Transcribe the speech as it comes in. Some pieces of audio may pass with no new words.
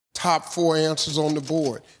top 4 answers on the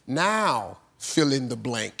board. Now, fill in the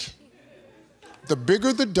blank. The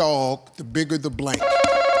bigger the dog, the bigger the blank.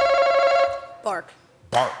 Bark.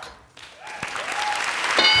 Bark.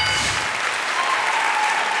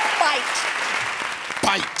 Bite.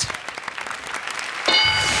 Bite.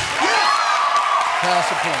 Pass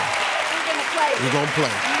the play. We're gonna play. We're gonna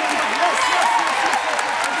play.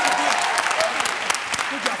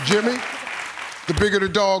 Jimmy, the bigger the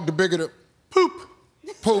dog, the bigger the poop.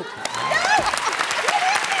 Poop.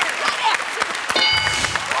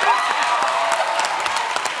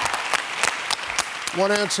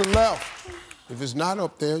 One answer left. If it's not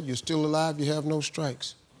up there, you're still alive, you have no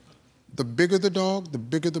strikes. The bigger the dog, the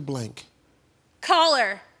bigger the blank.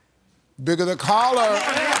 Collar. Bigger the collar.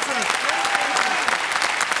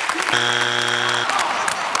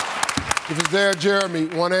 If it's there, Jeremy,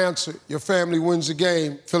 one answer. Your family wins the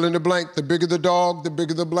game. Fill in the blank. The bigger the dog, the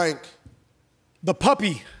bigger the blank. The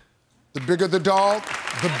puppy. The bigger the dog,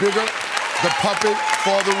 the bigger the puppy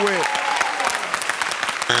for the win.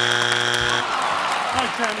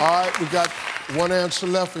 All right, we got one answer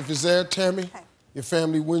left. If it's there, Tammy, your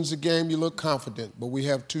family wins the game. You look confident, but we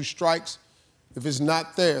have 2 strikes. If it's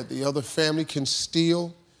not there, the other family can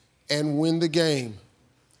steal and win the game.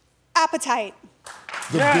 Appetite.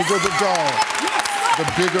 The bigger the dog, the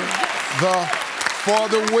bigger the for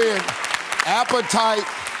the win. Appetite.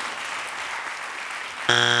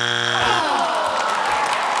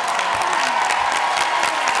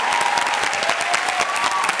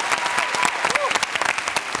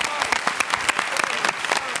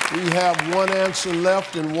 We have one answer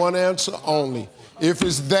left and one answer only. If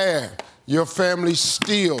it's there, your family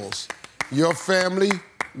steals. Your family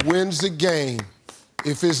wins the game.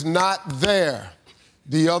 If it's not there,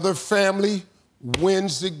 the other family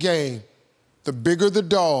wins the game. The bigger the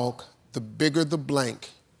dog, the bigger the blank.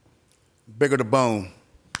 Bigger the bone.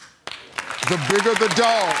 The bigger the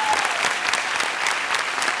dog,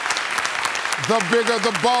 the bigger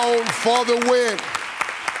the bone for the win.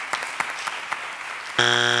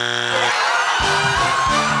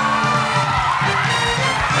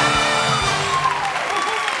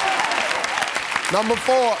 Number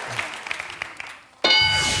 4.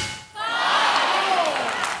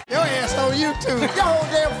 Your ass on YouTube. Your whole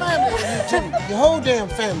damn family on YouTube. Your whole damn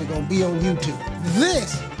family gonna be on YouTube.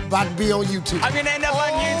 This about to be on YouTube. I'm gonna end up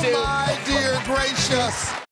on YouTube. Oh, my dear gracious.